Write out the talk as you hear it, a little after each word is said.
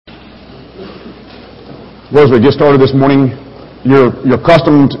Well, as we get started this morning, you're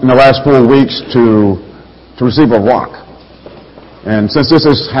accustomed in the last 4 weeks to receive a rock. And since this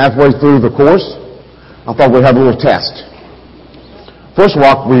is halfway through the course, I thought we'd have a little test. First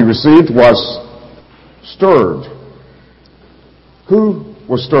rock we received was stirred. Who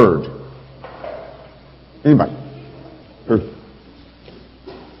was stirred? Anybody? Who?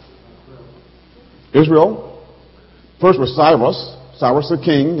 Israel. First was Cyrus the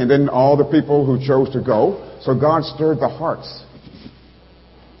king, and then all the people who chose to go. So God stirred the hearts.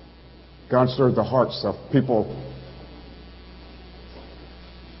 God stirred the hearts of people.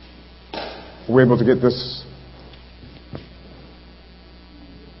 Were we able to get this?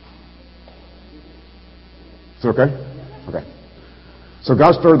 Is it okay? Okay. So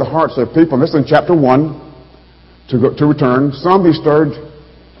God stirred the hearts of people. And this is in chapter 1, to return. Some he stirred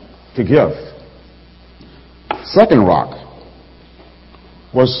to give. Second rock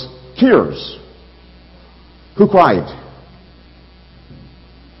was tears. Who cried?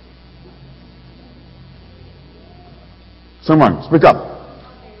 Someone, speak up.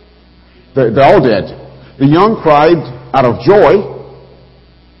 They all did. The young cried out of joy,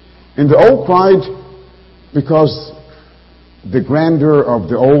 and the old cried because the grandeur of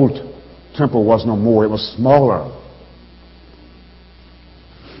the old temple was no more. It was smaller.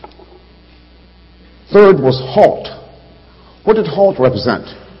 Third was halt. What did halt represent?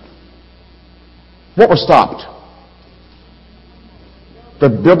 What was stopped? The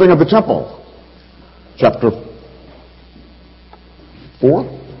building of the temple. Chapter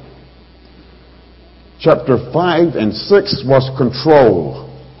 4. Chapter 5 and 6 was control.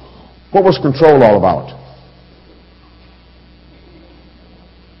 What was control all about?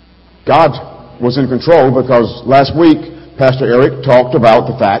 God was in control because last week Pastor Eric talked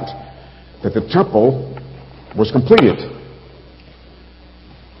about the fact that the temple was completed.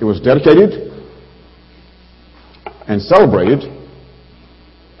 It was dedicated and celebrated,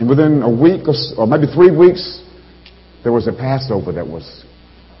 and within a week or maybe 3 weeks, there was a Passover that was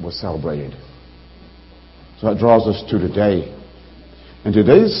celebrated. So that draws us to today. And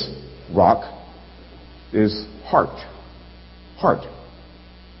today's rock is heart. Heart.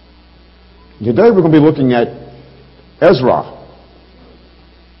 Today we're going to be looking at Ezra.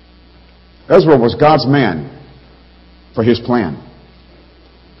 Ezra was God's man for his plan.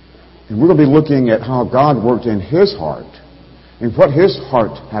 And we're going to be looking at how God worked in his heart and what his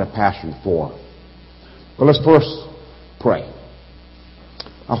heart had a passion for. But let's first pray.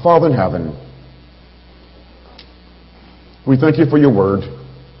 Our Father in heaven, we thank you for your word.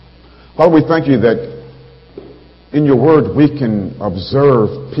 Father, we thank you that in your word we can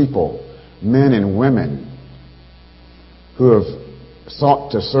observe people, men and women, who have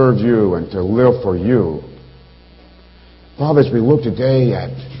sought to serve you and to live for you. Father, as we look today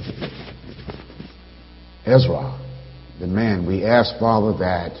at Ezra, the man, we ask, Father,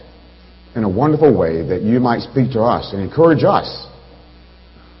 that in a wonderful way that you might speak to us and encourage us,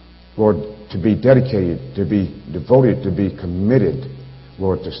 Lord, to be dedicated, to be devoted, to be committed,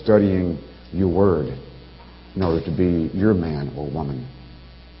 Lord, to studying your word in order to be your man or woman.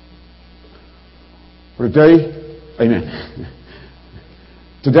 For today, amen.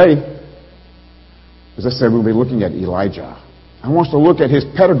 Today, as I said, we'll be looking at Elijah. I want us to look at his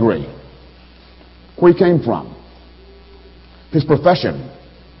pedigree, where he came from, his profession.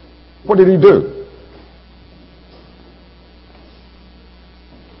 What did he do?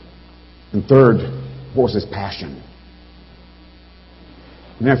 And third, what was his passion?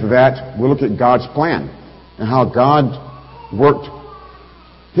 And after that, we'll look at God's plan and how God worked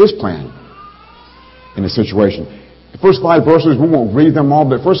his plan in the situation. The first 5 verses, we won't read them all,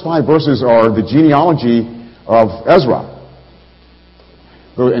 but the first 5 verses are the genealogy of Ezra.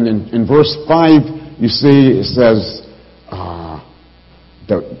 And in verse 5, you see it says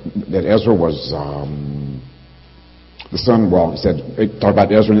that Ezra was the son, well, it talked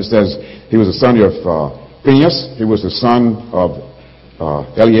about Ezra, and it says he was the son of Phinehas, he was the son of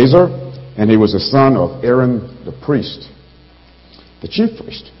Eleazar, and he was the son of Aaron the priest, the chief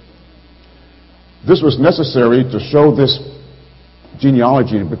priest. This was necessary to show this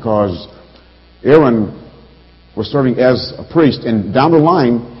genealogy because Aaron was serving as a priest, and down the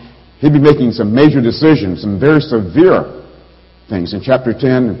line, he'd be making some major decisions, some very severe things. In chapter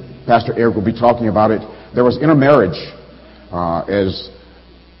 10, Pastor Eric will be talking about it. There was intermarriage as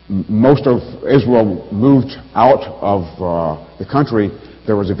most of Israel moved out of the country.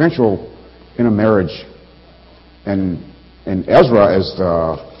 There was eventual intermarriage, and Ezra, as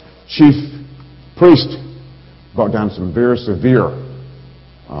the chief priest, brought down some very severe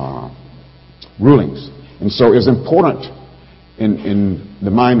rulings. And so it's important in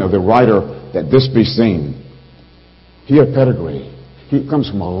the mind of the writer that this be seen. He had pedigree. He comes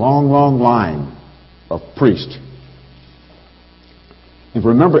from a long, long line of priests. If you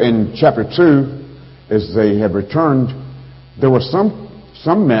remember in chapter 2, as they had returned, there were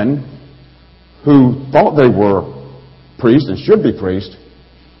some men who thought they were priests and should be priests,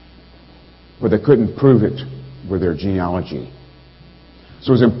 but they couldn't prove it with their genealogy. So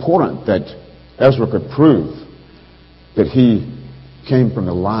it was important that Ezra could prove that he came from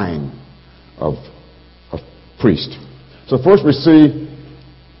the line of priest. So first we see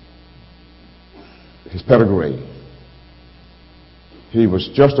his pedigree. He was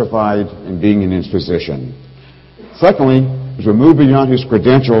justified in being in his position. Secondly, as we move beyond his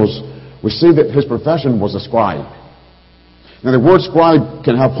credentials, we see that his profession was a scribe. Now the word scribe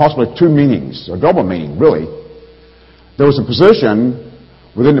can have possibly two meanings, a double meaning really. There was a position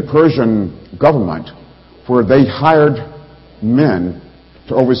within the Persian government where they hired men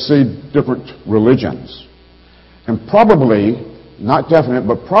to oversee different religions. And probably, not definite,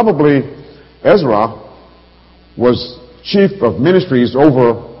 but probably Ezra was chief of ministries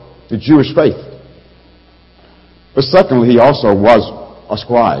over the Jewish faith. But secondly, he also was a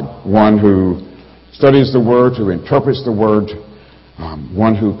scribe, one who studies the Word, who interprets the Word,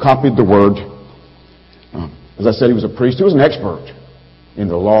 one who copied the Word. As I said, he was a priest. He was an expert in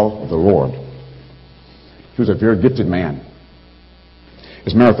the law of the Lord. He was a very gifted man.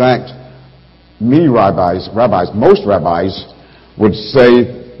 As a matter of fact, most rabbis would say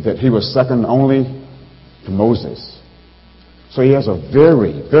that he was second only to Moses. So he has a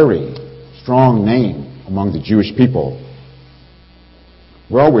very, very strong name among the Jewish people.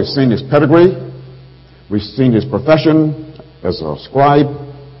 Well, we've seen his pedigree. We've seen his profession as a scribe.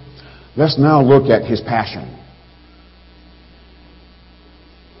 Let's now look at his passion.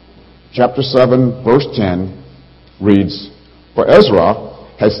 Chapter 7, verse 10 reads, "For Ezra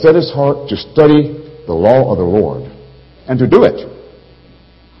has set his heart to study the law of the Lord, and to do it,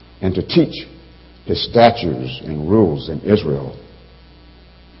 and to teach his statutes and rules in Israel."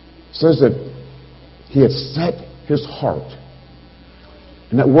 It says that he had set his heart.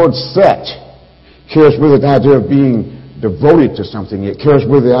 And that word set carries with it the idea of being devoted to something. It carries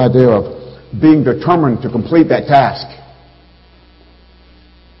with the idea of being determined to complete that task.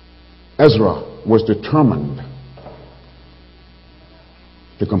 Ezra was determined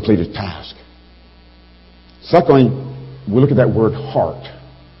to complete a task. Secondly, we look at that word heart.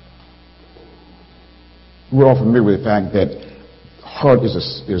 We're all familiar with the fact that heart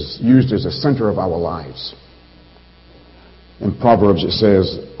is used as a center of our lives. In Proverbs it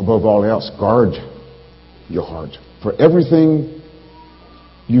says, above all else, guard your heart, for everything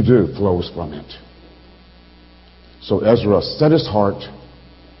you do flows from it. So Ezra set his heart,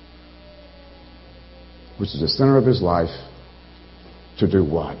 which is the center of his life, to do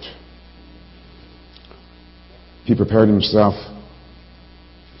what? He prepared himself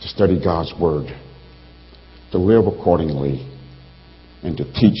to study God's Word, to live accordingly, and to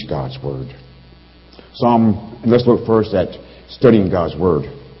teach God's Word. Let's look first at studying God's Word.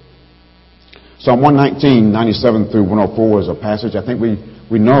 Psalm 119, 97 through 104 is a passage I think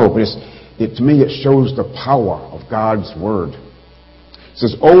we know, but to me it shows the power of God's Word. It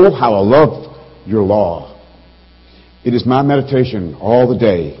says, "Oh, how I love your law. It is my meditation all the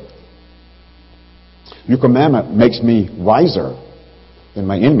day. Your commandment makes me wiser than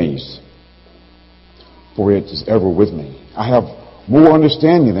my enemies, for it is ever with me. I have more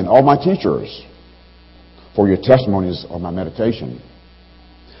understanding than all my teachers, for your testimonies are my meditation.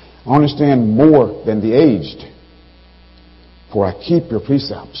 I understand more than the aged, for I keep your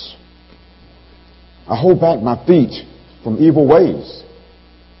precepts. I hold back my feet from evil ways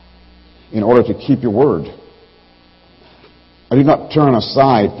in order to keep your word. I do not turn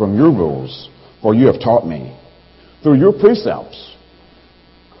aside from your rules, for you have taught me. Through your precepts,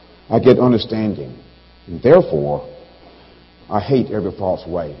 I get understanding, and therefore, I hate every false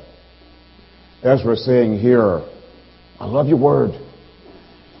way." Ezra is saying here, I love your word.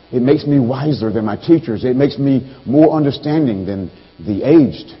 It makes me wiser than my teachers. It makes me more understanding than the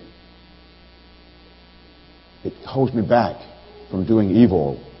aged. It holds me back from doing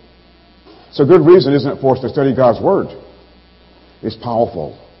evil. It's a good reason, isn't it, for us to study God's word? It's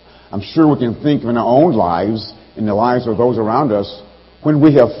powerful. I'm sure we can think in our own lives, in the lives of those around us, when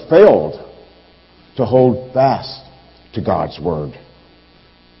we have failed to hold fast to God's word.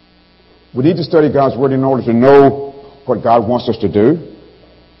 We need to study God's word in order to know what God wants us to do,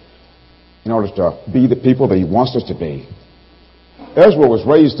 in order to be the people that he wants us to be. Ezra was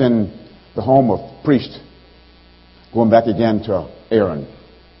raised in the home of priest, going back again to Aaron.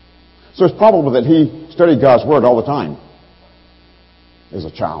 So it's probable that he studied God's word all the time. as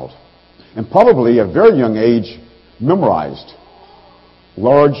a child. And probably at a very young age, memorized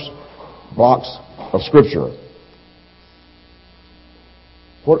large blocks of Scripture.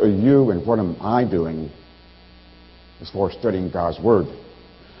 What are you and what am I doing as far as studying God's Word?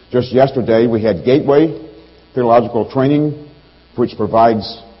 Just yesterday we had Gateway Theological Training, which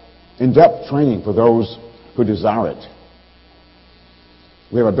provides in-depth training for those who desire it.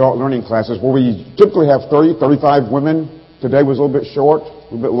 We have adult learning classes where we typically have 30, 35 women. Today was a little bit short,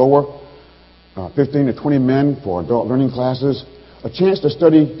 a little bit lower. 15 to 20 men for adult learning classes. A chance to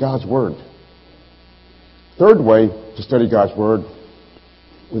study God's Word. Third way to study God's Word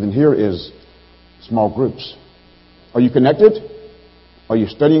within here is small groups. Are you connected? Are you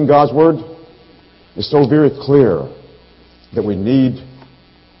studying God's Word? It's so very clear that we need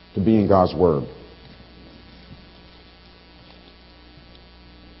to be in God's Word.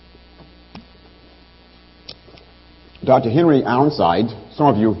 Dr. Henry Ironside, some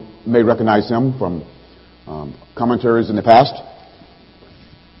of you may recognize him from commentaries in the past,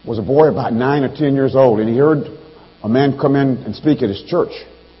 was a boy about 9 or 10 years old, and he heard a man come in and speak at his church.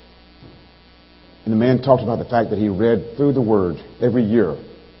 And the man talked about the fact that he read through the Word every year.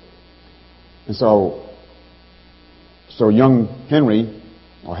 And so young Henry,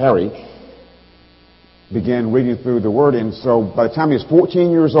 or Harry, began reading through the Word. And so by the time he was 14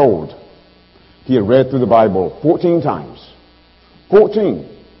 years old, he had read through the Bible 14 times. 14.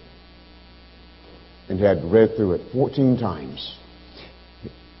 And had read through it 14 times.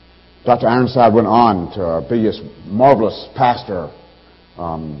 Dr. Ironside went on to be this marvelous pastor,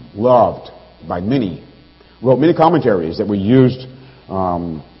 loved by many, wrote many commentaries that were used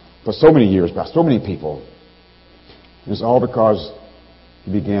for so many years by so many people. And it's all because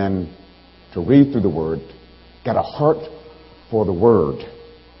he began to read through the Word, got a heart for the Word.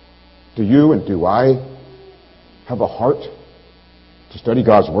 Do you and do I have a heart to study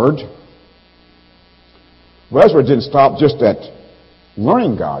God's Word? Well, Ezra didn't stop just at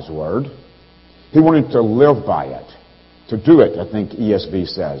learning God's Word. He wanted to live by it. To do it, I think ESV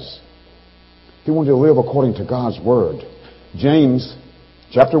says. He wanted to live according to God's Word. James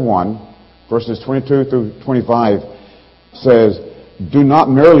chapter 1, verses 22 through 25 says, do not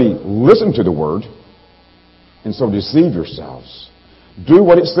merely listen to the Word and so deceive yourselves. Do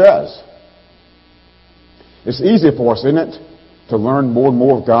what it says. It's easy for us, isn't it, to learn more and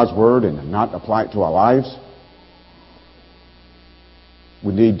more of God's Word and not apply it to our lives?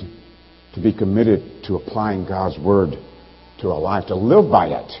 We need to be committed to applying God's Word to our life, to live by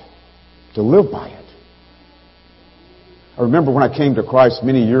it. To live by it. I remember when I came to Christ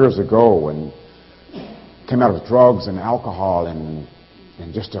many years ago and came out of drugs and alcohol and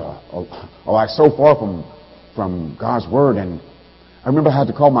just like so far from God's Word. And I remember I had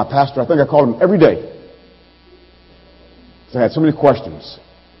to call my pastor. I think I called him every day. So I had so many questions.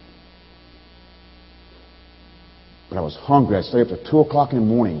 But I was hungry. I'd stay up to 2 o'clock in the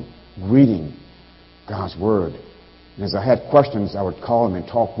morning reading God's Word. And as I had questions, I would call him and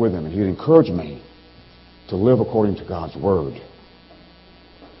talk with him, and he would encourage me to live according to God's Word.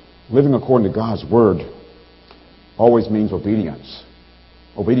 Living according to God's Word always means obedience.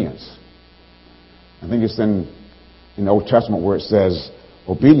 Obedience. I think it's in the Old Testament where it says,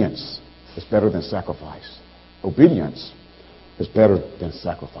 obedience is better than sacrifice. Obedience is better than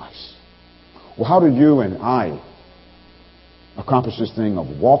sacrifice. Well, how do you and I accomplish this thing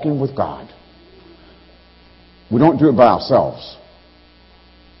of walking with God? We don't do it by ourselves.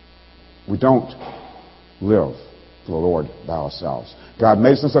 We don't live for the Lord by ourselves. God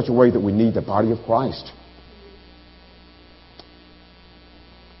made us in such a way that we need the body of Christ.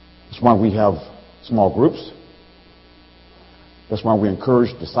 That's why we have small groups. That's why we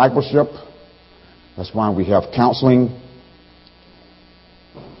encourage discipleship. That's why we have counseling.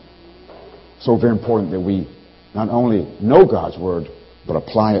 So very important that we not only know God's Word, but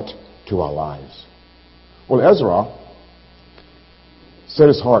apply it to our lives. Well, Ezra set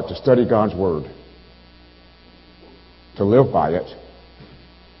his heart to study God's Word, to live by it,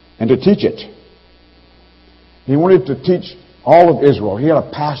 and to teach it. He wanted to teach all of Israel. He had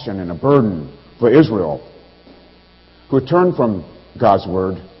a passion and a burden for Israel, who had turned from God's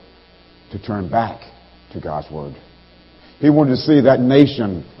Word to turn back to God's Word. He wanted to see that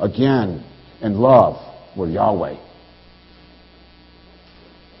nation again in love with Yahweh.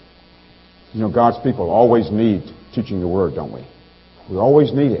 You know, God's people always need teaching the Word, don't we? We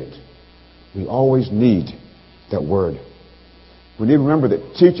always need it. We always need that Word. We need to remember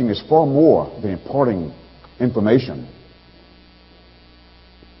that teaching is far more than imparting information.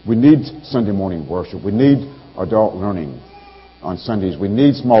 We need Sunday morning worship. We need adult learning on Sundays. We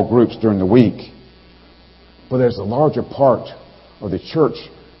need small groups during the week. But there's a larger part of the church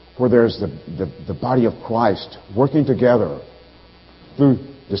where there's the body of Christ working together through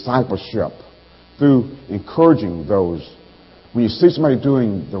discipleship, through encouraging those. When you see somebody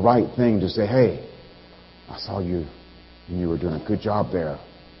doing the right thing, to say, hey, I saw you and you were doing a good job there.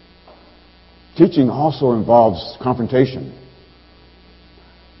 Teaching also involves confrontation.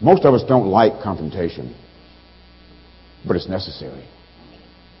 Most of us don't like confrontation, but it's necessary.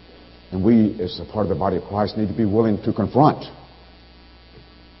 And we, as a part of the body of Christ, need to be willing to confront.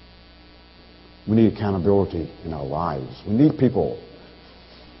 We need accountability in our lives. We need people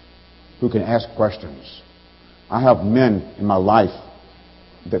who can ask questions. I have men in my life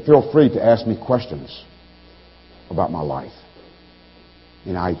that feel free to ask me questions about my life,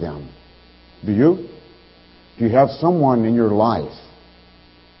 and I them. Do you? Do you have someone in your life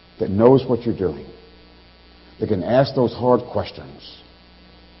that knows what you're doing, that can ask those hard questions?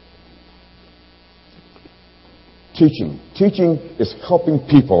 Teaching. Teaching is helping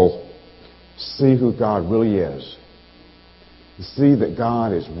people see who God really is. To see that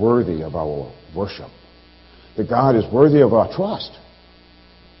God is worthy of our worship. That God is worthy of our trust.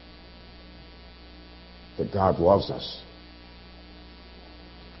 That God loves us.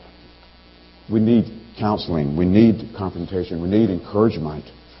 We need counseling. We need confrontation. We need encouragement.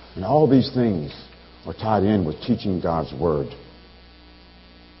 And all these things are tied in with teaching God's Word.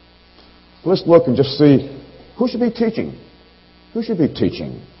 Let's look and just see who should be teaching. Who should be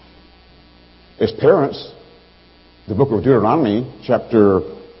teaching? As parents, the book of Deuteronomy, chapter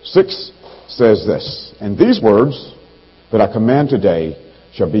 6, says this, and these words that I command today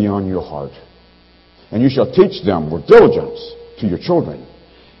shall be on your heart, and you shall teach them with diligence to your children,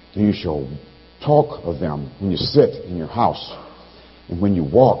 and you shall talk of them when you sit in your house, and when you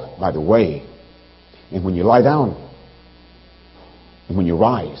walk by the way, and when you lie down, and when you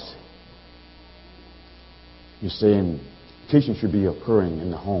rise. You're saying teaching should be occurring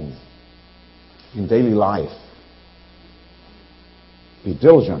in the home, in daily life. Be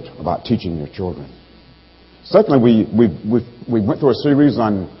diligent about teaching your children. Secondly, we went through a series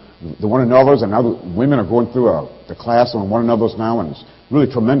on the one another's, and now women are going through the class on one another's now, and it's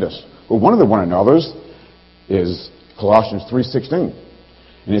really tremendous. But one of the one another's is Colossians 3:16.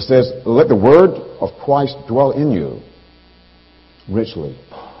 And it says, let the word of Christ dwell in you richly,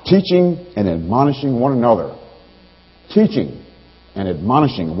 teaching and admonishing one another. Teaching and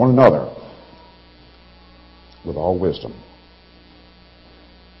admonishing one another with all wisdom.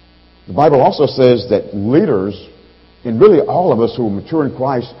 The Bible also says that leaders, and really all of us who are mature in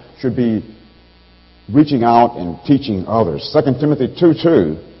Christ, should be reaching out and teaching others. 2 Timothy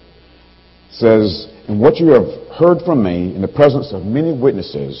 2:2 says, and what you have heard from me in the presence of many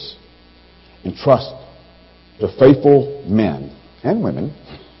witnesses, entrust to faithful men and women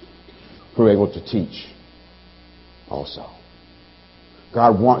who are able to teach also.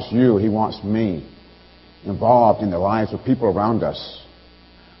 God wants you, He wants me involved in the lives of people around us.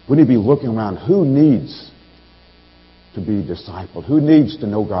 We need to be looking around who needs to be discipled, who needs to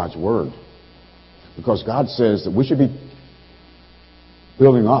know God's Word. Because God says that we should be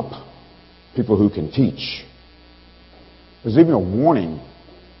building up people who can teach. There's even a warning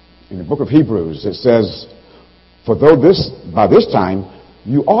in the book of Hebrews that says, for though by this time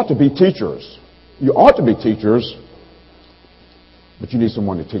you ought to be teachers. You ought to be teachers, but you need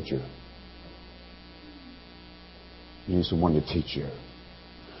someone to teach you. You need someone to teach you.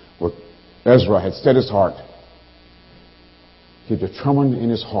 Well, Ezra had set his heart. He determined in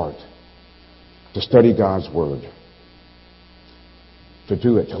his heart to study God's Word, to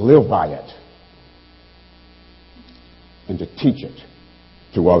do it, to live by it, and to teach it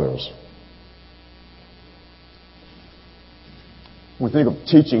to others. When we think of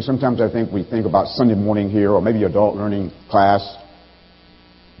teaching, sometimes I think we think about Sunday morning here, or maybe adult learning class,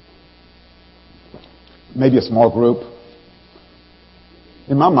 maybe a small group.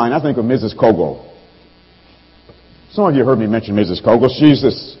 In my mind, I think of Mrs. Kogel. Some of you heard me mention Mrs. Kogel. She's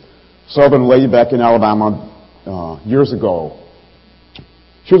this southern lady back in Alabama years ago.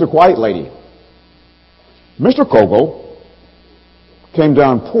 She was a quiet lady. Mr. Kogel came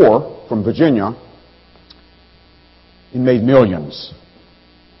down poor from Virginia and made millions.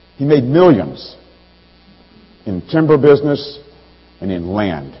 He made millions in timber business and in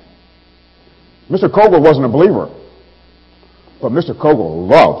land. Mr. Kogel wasn't a believer, but Mr. Kogel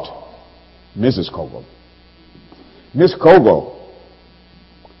loved Mrs. Kogel. Miss Kogel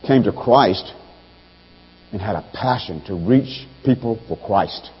came to Christ and had a passion to reach people for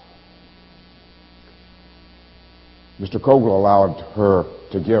Christ. Mr. Kogel allowed her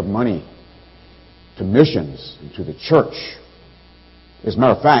to give money to missions and to the church. As a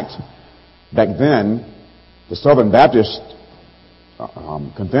matter of fact, back then, the Southern Baptist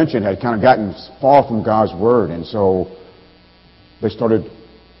convention had kind of gotten far from God's Word, and so they started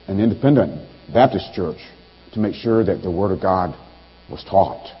an independent Baptist church to make sure that the Word of God was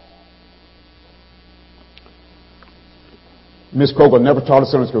taught. Miss Kogel never taught a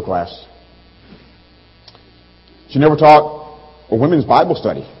Sunday school class. She never taught a women's Bible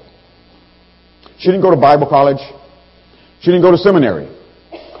study. She didn't go to Bible college. She didn't go to seminary.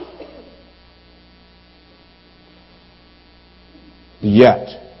 Yet,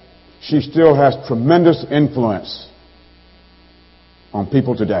 she still has tremendous influence on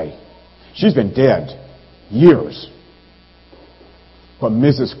people today. She's been dead years. But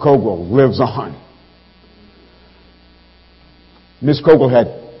Mrs. Kogel lives on. Miss Kogel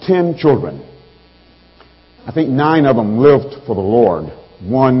had 10 children. I think 9 of them lived for the Lord.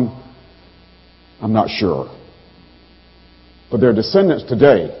 1, I'm not sure. But their descendants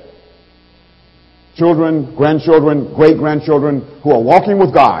today, children, grandchildren, great-grandchildren who are walking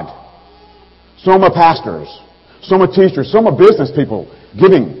with God. Some are pastors. Some are teachers. Some are business people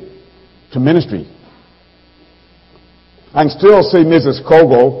giving to ministry. I can still see Mrs.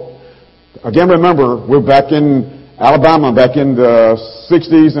 Kogel. Again, remember, we're back in Alabama, back in the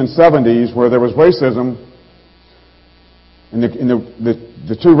 60s and 70s, where there was racism. And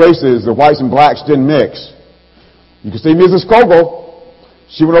the two races, the whites and blacks, didn't mix. You can see Mrs. Kogel.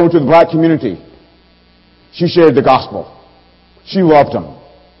 She went over to the black community. She shared the gospel. She loved them.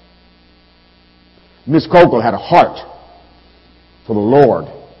 Miss Kogel had a heart for the Lord.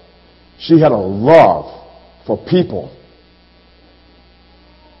 She had a love for people.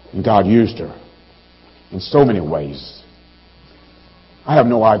 And God used her in so many ways. I have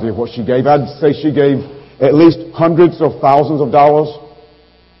no idea what she gave. I'd say she gave at least hundreds of thousands of dollars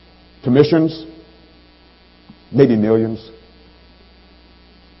to missions. Maybe millions.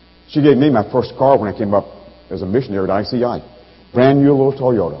 She gave me my first car when I came up as a missionary at ICI. Brand new little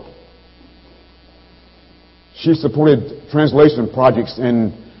Toyota. She supported translation projects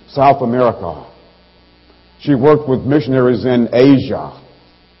in South America. She worked with missionaries in Asia,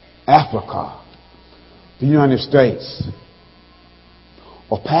 Africa, the United States.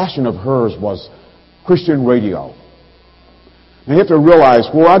 A passion of hers was Christian radio. And you have to realize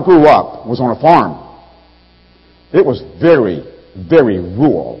where I grew up was on a farm. It was very, very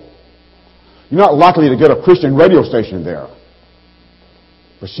rural. You're not likely to get a Christian radio station there.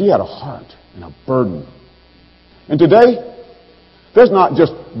 But she had a heart and a burden. And today, there's not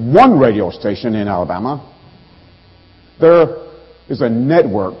just one radio station in Alabama. There is a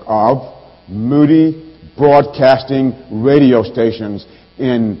network of Moody broadcasting radio stations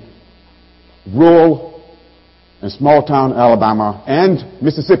in rural and small-town Alabama and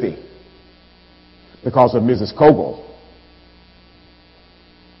Mississippi because of Mrs. Kogel.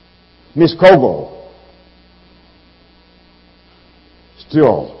 Miss Kogel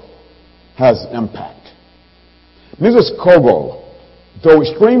still has impact. Mrs. Kogel, though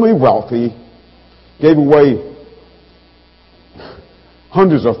extremely wealthy, gave away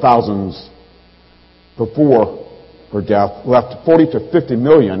hundreds of thousands before her death, left 40 to 50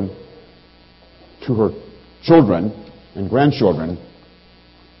 million to her children and grandchildren,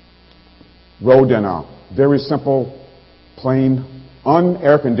 rode in a very simple, plain,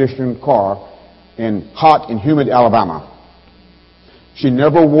 un-air-conditioned car in hot and humid Alabama. She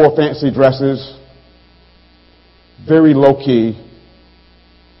never wore fancy dresses, very low-key,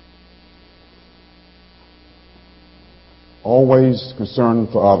 always concerned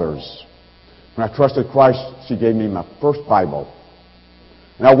for others. When I trusted Christ, she gave me my first Bible.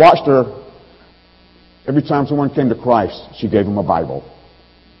 And I watched her every time someone came to Christ, she gave them a Bible.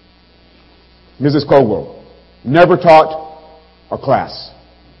 Mrs. Kogel never taught a class.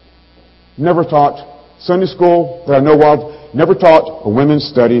 Never taught Sunday school that I know of. Never taught a women's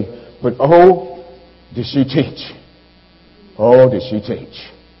study. But oh, did she teach. Oh, did she teach.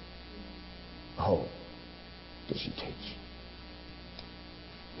 Oh, did she teach.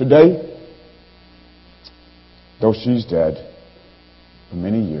 Today, though she's dead for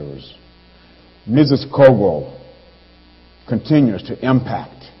many years, Mrs. Kogel continues to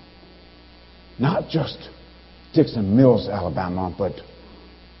impact not just Dixon Mills, Alabama, but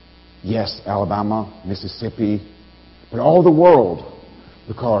yes, Alabama, Mississippi, but all the world,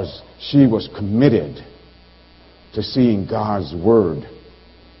 because she was committed to seeing God's Word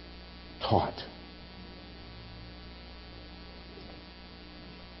taught.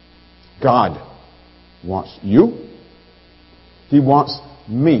 God wants you. He wants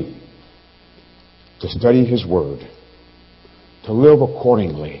me to study His Word, to live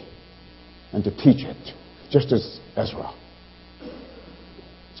accordingly, and to teach it, just as Ezra.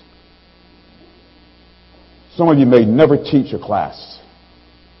 Some of you may never teach a class,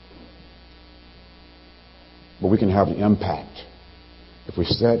 but we can have the impact if we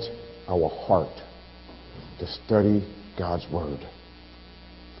set our heart to study God's Word,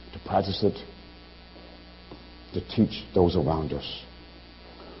 to practice it, to teach those around us.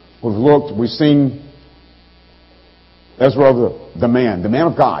 We've seen Ezra, the man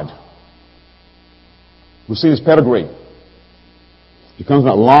of God. We've seen his pedigree. He comes from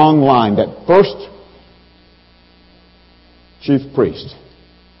that long line, that first chief priest,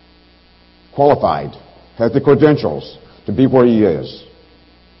 qualified, has the credentials to be where he is.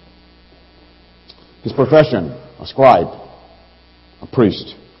 His profession, a scribe, a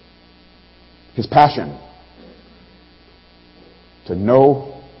priest. His passion, to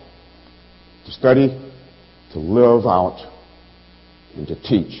know, to study, to live out, and to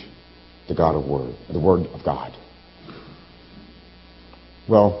teach the Word of God.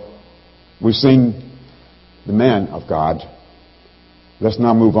 Well, we've seen the man of God. Let's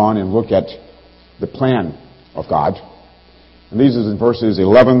now move on and look at the plan of God. And these are in verses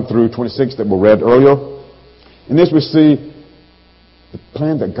 11 through 26 that were read earlier. In this we see the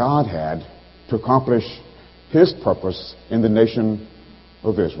plan that God had to accomplish His purpose in the nation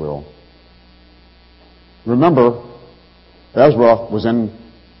of Israel. Remember, Ezra was in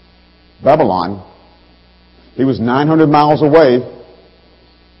Babylon. He was 900 miles away.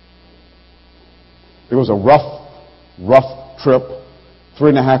 It was a rough trip,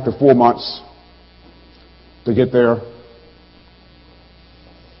 3.5 to 4 months to get there.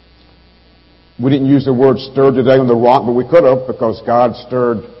 We didn't use the word stirred today on the rock, but we could have, because God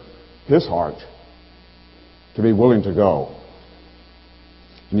stirred his heart to be willing to go.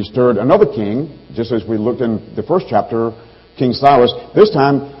 And he stirred another king, just as we looked in the first chapter, King Cyrus. This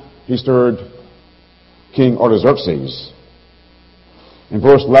time, he stirred King Artaxerxes. In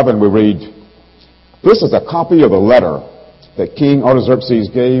verse 11 we read, "This is a copy of the letter that King Artaxerxes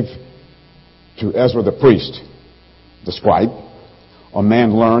gave to Ezra the priest, the scribe, a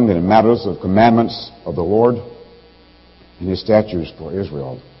man learned in matters of commandments of the Lord and his statutes for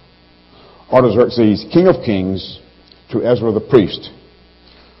Israel. Artaxerxes, king of kings, to Ezra the priest,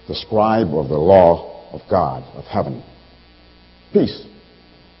 the scribe of the law of God of heaven. Peace.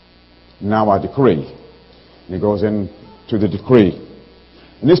 Now I decree." And he goes into the decree.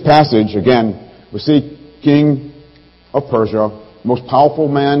 In this passage, again, we see King of Persia, most powerful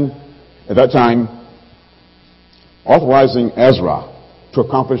man at that time, authorizing Ezra to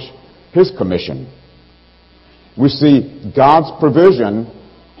accomplish his commission. We see God's provision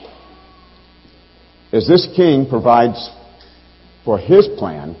as this king provides for his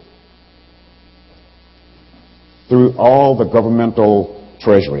plan through all the governmental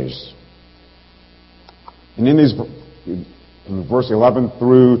treasuries. And in these, from verse 11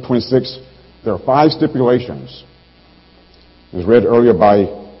 through 26, there are 5 stipulations. It was read earlier by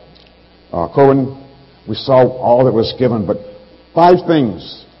Cohen. We saw all that was given, but 5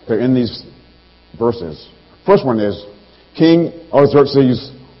 things that are in these verses. First one is, King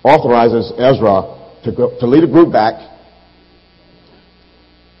Artaxerxes authorizes Ezra to lead a group back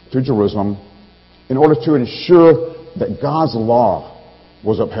to Jerusalem in order to ensure that God's law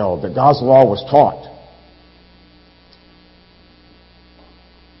was upheld, that God's law was taught.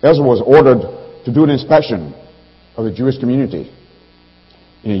 Ezra was ordered to do an inspection of the Jewish community.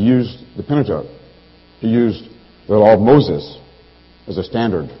 And he used the Pentateuch. He used the law of Moses as a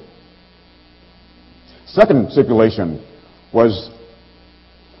standard. Second stipulation was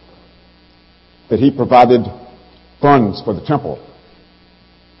that he provided funds for the temple.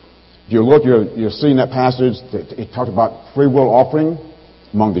 If you look, you're seeing that passage that it talked about free will offering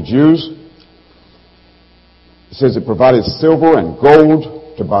among the Jews. It says it provided silver and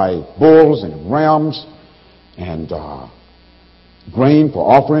gold to buy bulls and rams and grain for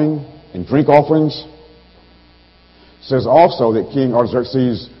offering and drink offerings. It says also that King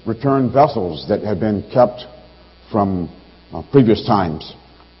Artaxerxes returned vessels that had been kept from previous times.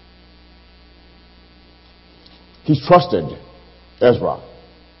 He trusted Ezra,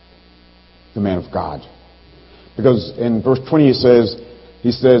 the man of God. Because in verse 20 he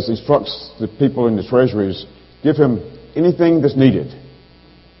instructs the people in the treasuries, give him anything that's needed.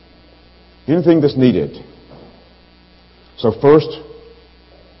 Anything that's needed. So first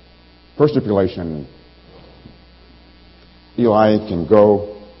stipulation, Eli can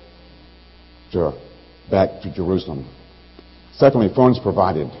go back to Jerusalem. Secondly, funds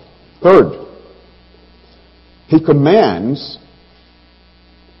provided. Third, he commands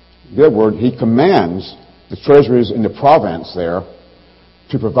the treasuries in the province there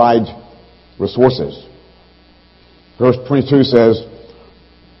to provide resources. Verse 22 says,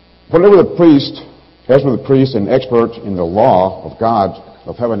 whenever the priest Ezra the priest, an expert in the law of God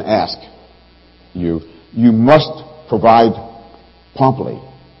of heaven, asked you must provide promptly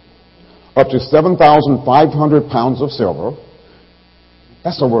up to 7,500 pounds of silver.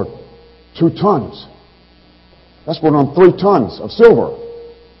 That's over 2 tons. That's going on 3 tons of silver.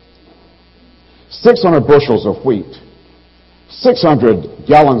 600 bushels of wheat. 600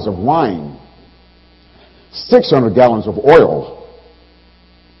 gallons of wine. 600 gallons of oil.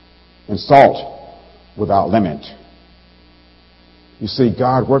 And salt without limit. You see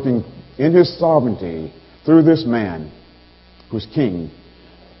God working in His sovereignty through this man who's king,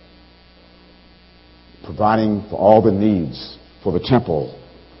 providing for all the needs for the temple.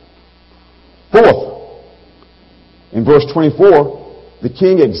 Fourth, in verse 24, the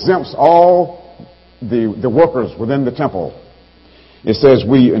king exempts all the workers within the temple. It says,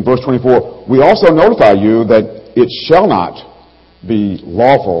 in verse 24, we also notify you that it shall not be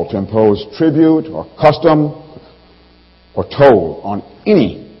lawful to impose tribute or custom or toll on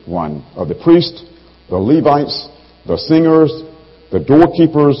any one of the priests, the Levites, the singers, the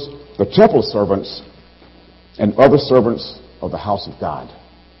doorkeepers, the temple servants, and other servants of the house of God.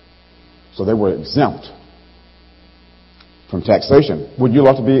 So they were exempt from taxation. Would you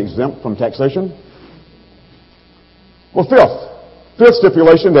like to be exempt from taxation? Well, fifth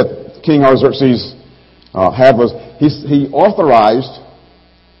stipulation that King Artaxerxes had was he authorized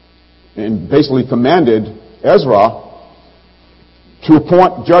and basically commanded Ezra to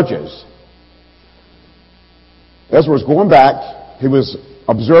appoint judges. Ezra was going back. He was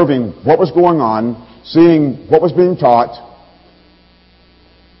observing what was going on, seeing what was being taught,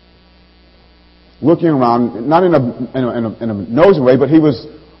 looking around, not in a nosy way, but he was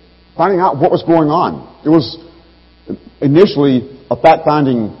finding out what was going on. It was initially a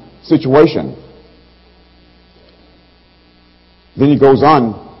fact-finding situation. Then he goes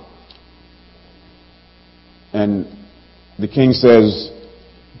on, and the king says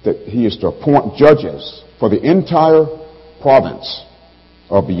that he is to appoint judges for the entire province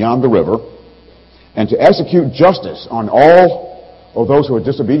of beyond the river, and to execute justice on all of those who are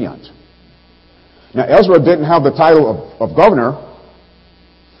disobedient. Now, Ezra didn't have the title of governor,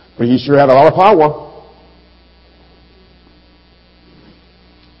 but he sure had a lot of power.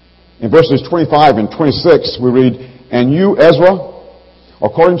 In verses 25 and 26, we read, and you, Ezra,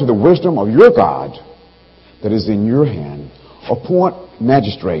 according to the wisdom of your God that is in your hand, appoint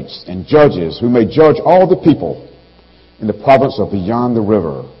magistrates and judges who may judge all the people in the province of beyond the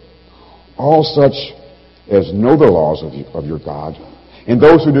river, all such as know the laws of your God, and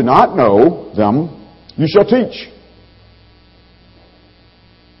those who do not know them you shall teach.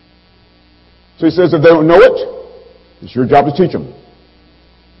 So he says if they don't know it, it's your job to teach them.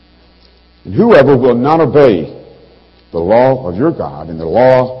 And whoever will not obey the law of your God and the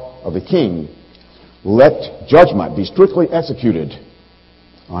law of the king, let judgment be strictly executed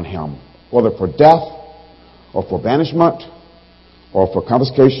on him, whether for death or for banishment or for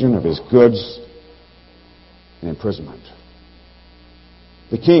confiscation of his goods and imprisonment.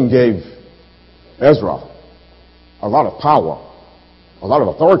 The king gave Ezra a lot of power, a lot of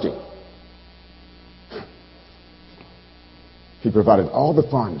authority. He provided all the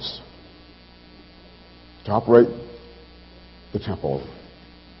funds to operate the temple.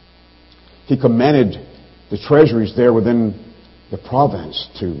 He commanded the treasuries there within the province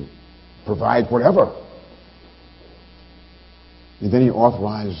to provide whatever. And then he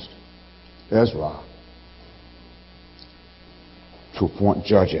authorized Ezra to appoint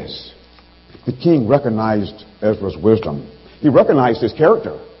judges. The king recognized Ezra's wisdom. He recognized his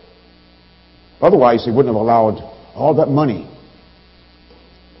character. Otherwise, he wouldn't have allowed all that money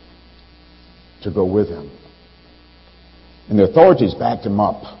to go with him. And the authorities backed him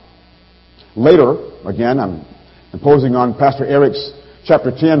up. Later, again, I'm imposing on Pastor Eric's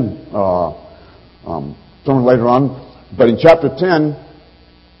chapter 10 sermon later on, but in chapter 10,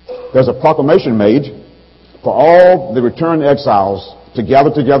 there's a proclamation made for all the returned exiles to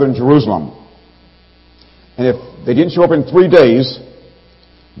gather together in Jerusalem. And if they didn't show up in 3 days,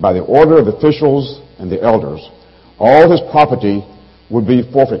 by the order of the officials and the elders, all his property would be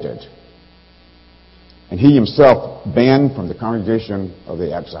forfeited. And he himself banned from the congregation of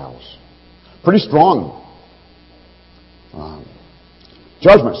the exiles. Pretty strong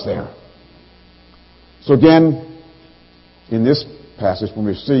judgments there. So again, in this passage, when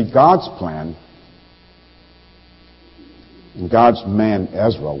we see God's plan and God's man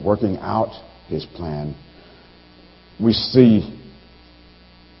Ezra working out his plan, we see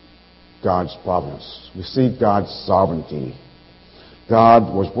God's providence. We see God's sovereignty.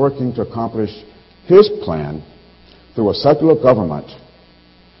 God was working to accomplish His plan through a secular government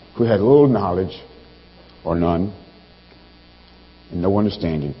who had little knowledge or none, and no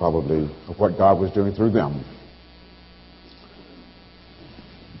understanding, probably, of what God was doing through them.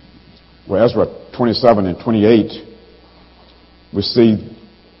 Well, Ezra 27 and 28, we see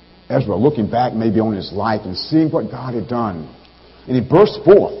Ezra looking back maybe on his life and seeing what God had done. And he burst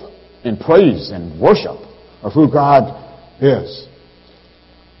forth in praise and worship of who God is.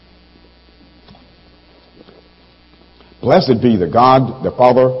 Blessed be the God, the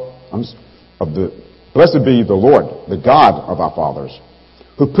Father blessed be the Lord, the God of our fathers,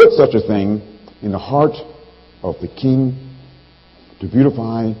 who put such a thing in the heart of the king to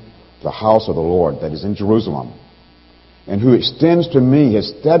beautify the house of the Lord that is in Jerusalem, and who extends to me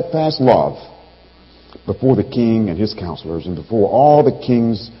his steadfast love before the king and his counselors and before all the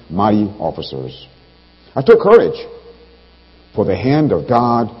king's mighty officers. I took courage, for the hand of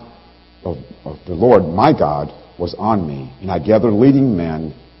God, of the Lord my God, was on me, and I gathered leading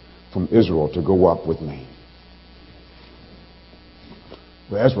men from Israel to go up with me.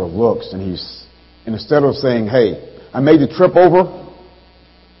 Well, Ezra looks, and and instead of saying, hey, I made the trip over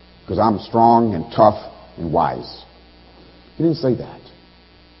because I'm strong and tough and wise, he didn't say that.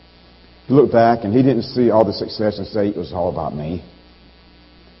 He looked back, and he didn't see all the success and say it was all about me.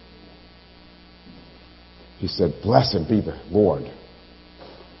 He said, blessed be the Lord,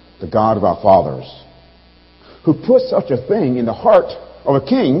 the God of our fathers, who put such a thing in the heart of a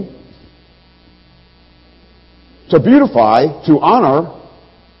king to beautify, to honor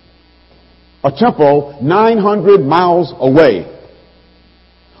a temple 900 miles away.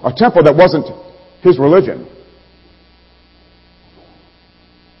 A temple that wasn't his religion.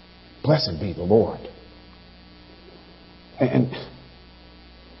 Blessed be the Lord. And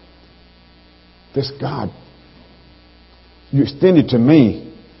this God, you extended to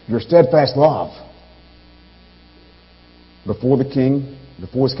me your steadfast love before the king,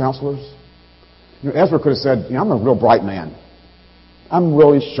 before his counselors. Ezra could have said, I'm a real bright man. I'm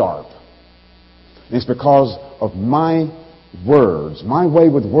really sharp. And it's because of my words, my way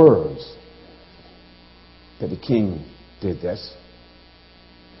with words, that the king did this.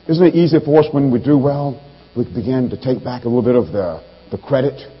 Isn't it easy for us when we do well, we begin to take back a little bit of the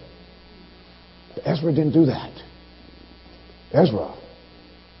credit? But Ezra didn't do that. Ezra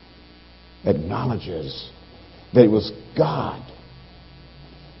acknowledges that it was God.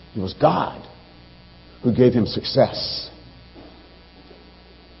 It was God who gave him success.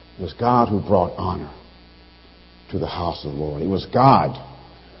 It was God who brought honor to the house of the Lord. It was God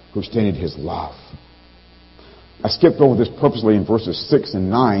who extended his love. I skipped over this purposely in verses 6 and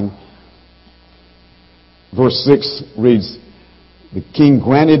 9. Verse 6 reads, the king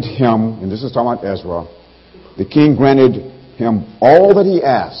granted him, and this is talking about Ezra, the king granted him all that he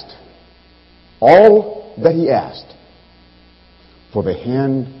asked. All that he asked. For the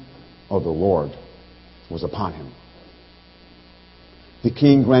hand of the Lord was upon him. The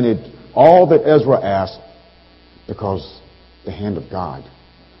king granted all that Ezra asked because the hand of God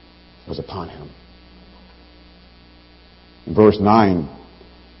was upon him. In verse 9,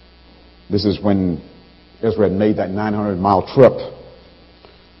 this is when Ezra had made that 900-mile trip,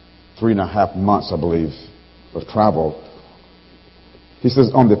 3.5 months, I believe, of travel. He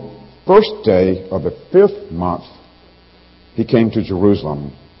says, on the first day of the 5th month, he came to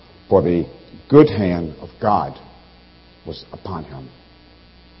Jerusalem, for the good hand of God was upon him.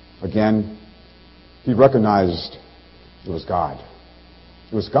 Again, he recognized it was God.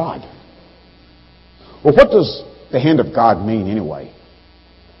 It was God. Well, what does the hand of God mean anyway?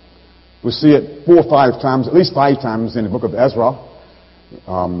 We see it 4 or 5 times, at least 5 times in the book of Ezra.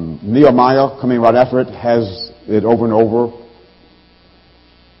 Nehemiah, coming right after it, has it over and over.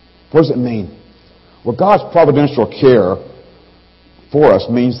 What does it mean? Well, God's providential care for us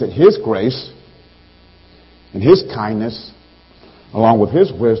means that his grace and his kindness, along with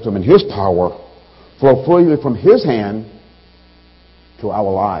his wisdom and his power, flow freely from his hand to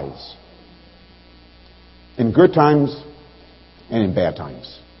our lives. In good times and in bad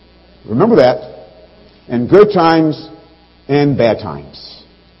times. Remember that. In good times and bad times.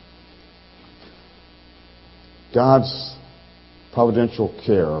 God's providential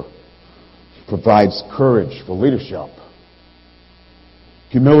care provides courage for leadership,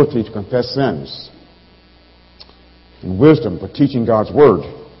 humility to confess sins, and wisdom for teaching God's Word.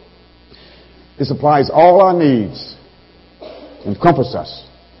 It supplies all our needs and comforts us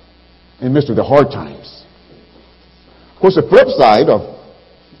in the midst of the hard times. Of course, the flip side of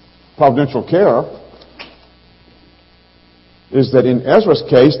providential care is that in Ezra's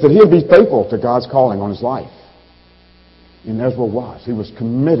case, that he'll be faithful to God's calling on his life. And Ezra was. He was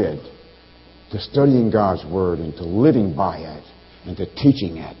committed to studying God's Word and to living by it and to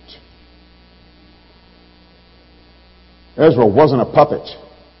teaching it. Ezra wasn't a puppet.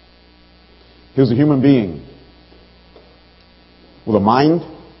 He was a human being with a mind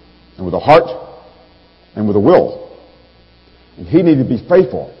and with a heart and with a will. And he needed to be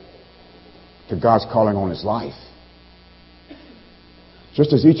faithful to God's calling on his life.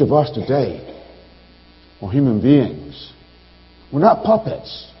 Just as each of us today are human beings. We're not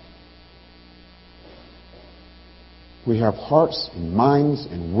puppets. We have hearts and minds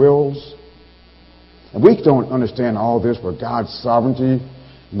and wills. And we don't understand all this for God's sovereignty.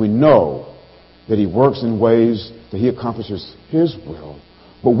 We know that he works in ways that he accomplishes his will.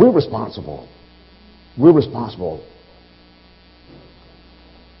 But we're responsible. We're responsible.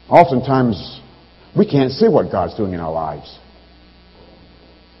 Oftentimes, we can't see what God's doing in our lives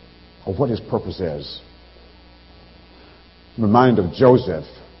or what his purpose is. I'm reminded of Joseph.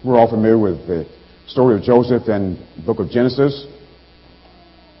 We're all familiar with the story of Joseph in the book of Genesis.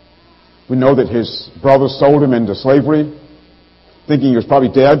 We know that his brothers sold him into slavery, thinking he was probably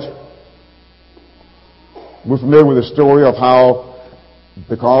dead. We're familiar with the story of how,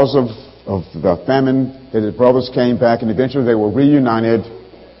 because of the famine, that his brothers came back, and eventually they were reunited.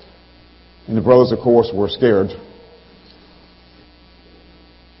 And the brothers, of course, were scared.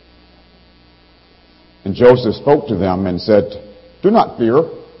 And Joseph spoke to them and said, "Do not fear,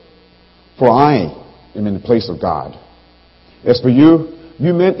 for I am in the place of God. As for you,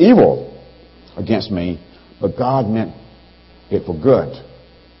 you meant evil against me, but God meant it for good,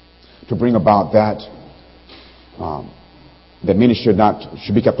 to bring about that many should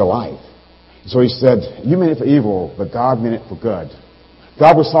be kept alive." So he said, "You meant it for evil, but God meant it for good."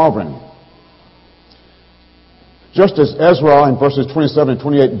 God was sovereign. Just as Ezra in verses 27 and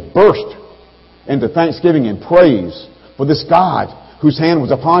 28 burst into thanksgiving and praise for this God whose hand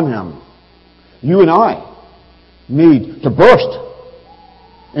was upon him, you and I need to burst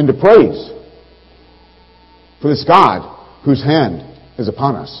into praise for this God whose hand is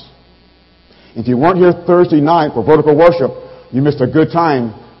upon us. If you weren't here Thursday night for vertical worship, you missed a good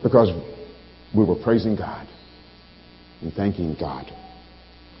time because we were praising God and thanking God.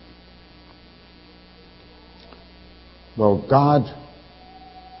 Well, God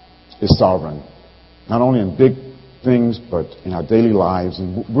is sovereign, not only in big things, but in our daily lives.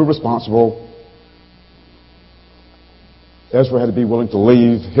 And we're responsible. Ezra had to be willing to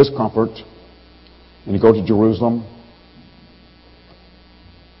leave his comfort and to go to Jerusalem.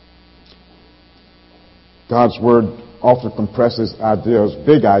 God's Word often compresses ideas,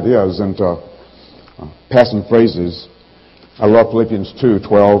 big ideas, into passing phrases. I love Philippians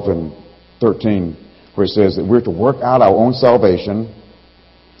 2:12 and 13, where it says that we're to work out our own salvation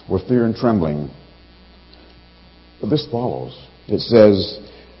with fear and trembling. But this follows. It says,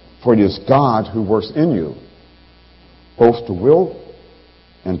 "For it is God who works in you, both to will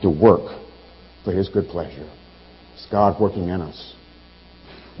and to work for his good pleasure." It's God working in us.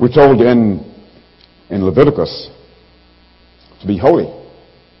 We're told in Leviticus to be holy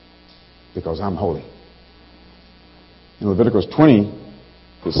because I'm holy. In Leviticus 20,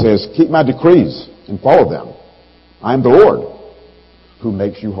 it says, "Keep my decrees and follow them. I am the Lord who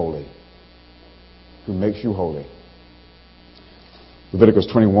makes you holy." Who makes you holy. Leviticus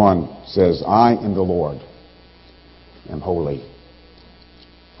 21 says, "I am the Lord, am holy.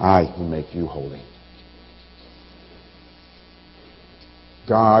 I who make you holy."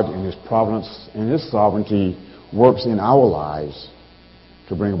 God, in his providence and his sovereignty, works in our lives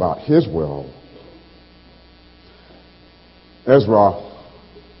to bring about his will. Ezra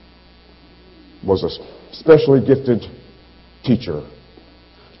was a specially gifted teacher.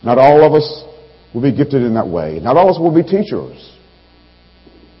 Not all of us will be gifted in that way. Not all of us will be teachers.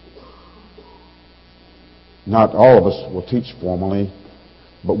 Not all of us will teach formally,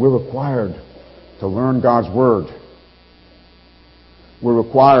 but we're required to learn God's Word. We're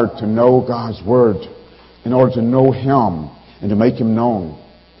required to know God's Word in order to know him and to make him known,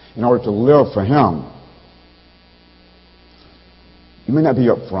 in order to live for him. You may not be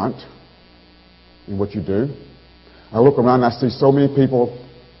up front in what you do. I look around and I see so many people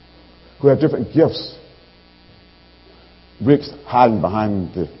who have different gifts. Rick's hiding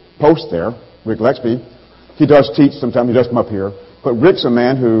behind the post there, Rick Lexby. He does teach, sometimes he does come up here. But Rick's a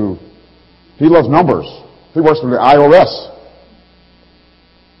man who, he loves numbers. He works for the IRS.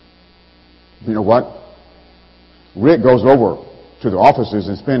 You know what? Rick goes over to the offices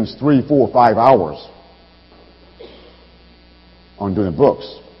and spends 3, 4, 5 hours on doing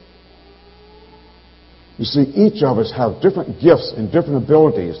books. You see, each of us have different gifts and different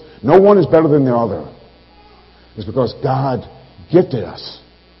abilities. No one is better than the other. It's because God gifted us.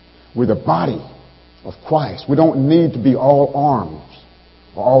 We're the body of Christ. We don't need to be all arms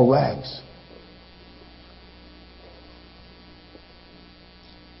or all legs.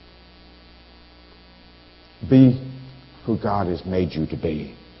 be who God has made you to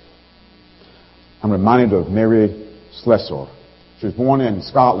be. I'm reminded of Mary Slessor. She was born in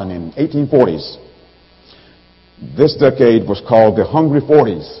Scotland in 1840s. This decade was called the Hungry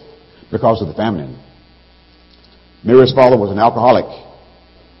 40s because of the famine. Mary's father was an alcoholic.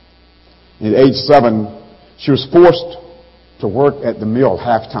 At age 7, she was forced to work at the mill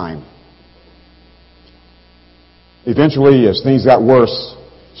half-time. Eventually, as things got worse,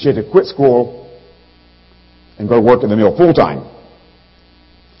 she had to quit school and go to work at the mill full-time.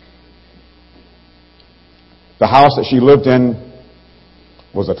 The house that she lived in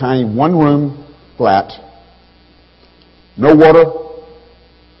was a tiny one-room flat. No water,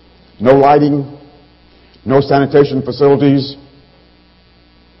 no lighting, no sanitation facilities.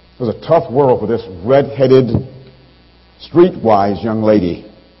 It was a tough world for this red-headed, streetwise young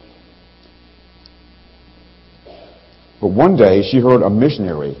lady. But one day she heard a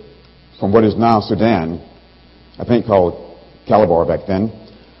missionary from what is now Sudan, I think called Calabar back then,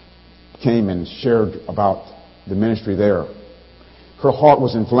 came and shared about the ministry there. Her heart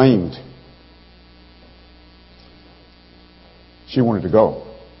was inflamed. She wanted to go.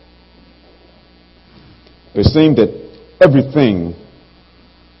 It seemed that everything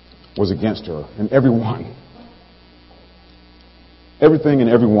was against her and everyone. Everything and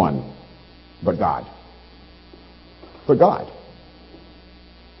everyone but God. But God.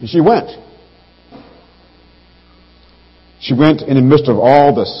 And she went. She went in the midst of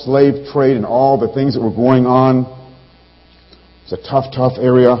all the slave trade and all the things that were going on. It's a tough, tough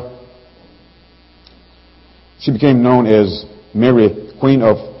area. She became known as Mary, Queen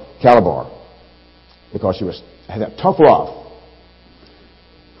of Calabar, because she had that tough love.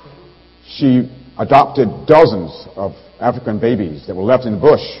 She adopted dozens of African babies that were left in the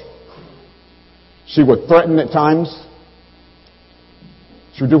bush. She would threaten at times.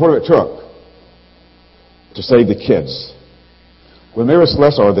 She would do whatever it took to save the kids. When Mary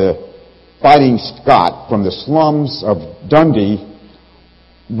Slessor, the fighting Scot from the slums of Dundee,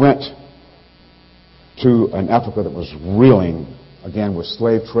 went to an Africa that was reeling, again, with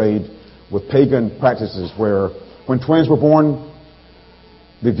slave trade, with pagan practices where when twins were born,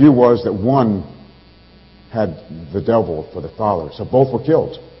 the view was that one had the devil for the father. So both were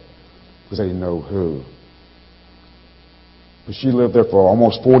killed because they didn't know who. But she lived there for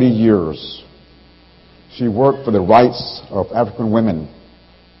almost 40 years. She worked for the rights of African women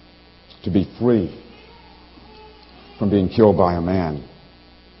to be free from being killed by a man.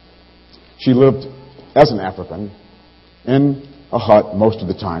 She lived as an African in a hut most of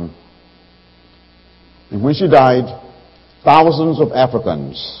the time. And when she died, thousands of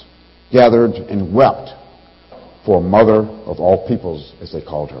Africans gathered and wept for Mother of all peoples, as they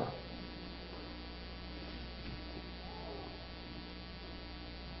called her.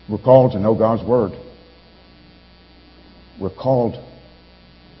 We're called to know God's Word. We're called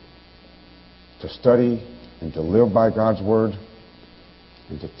to study and to live by God's Word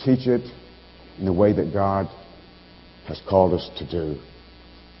and to teach it in the way that God has called us to do.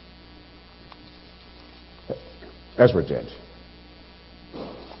 Ezra did.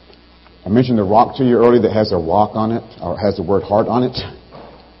 I mentioned the rock to you earlier that has a rock on it, or has the word heart on it.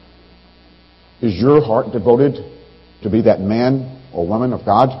 Is your heart devoted to be that man or woman of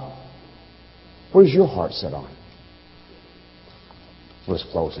God? What is your heart set on? Let's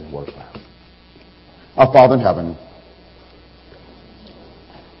close in word of prayer. Our Father in heaven,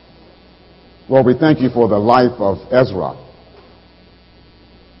 Lord, we thank you for the life of Ezra.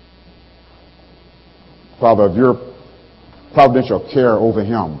 Father, of your providential care over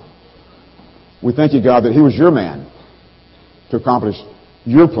him. We thank you, God, that he was your man to accomplish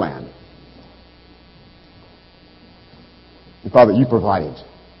your plan. And Father, you provided.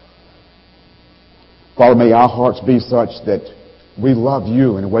 Father, may our hearts be such that we love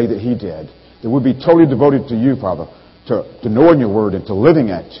you in a way that he did. That we'll be totally devoted to you, Father, to knowing your word and to living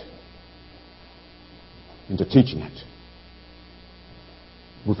it and to teaching it.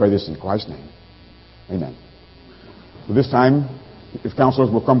 We pray this in Christ's name. Amen. So this time, if counselors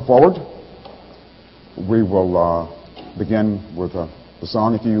will come forward, we will begin with the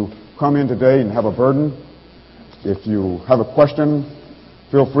song. If you come in today and have a burden, if you have a question,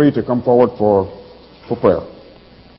 feel free to come forward for prayer.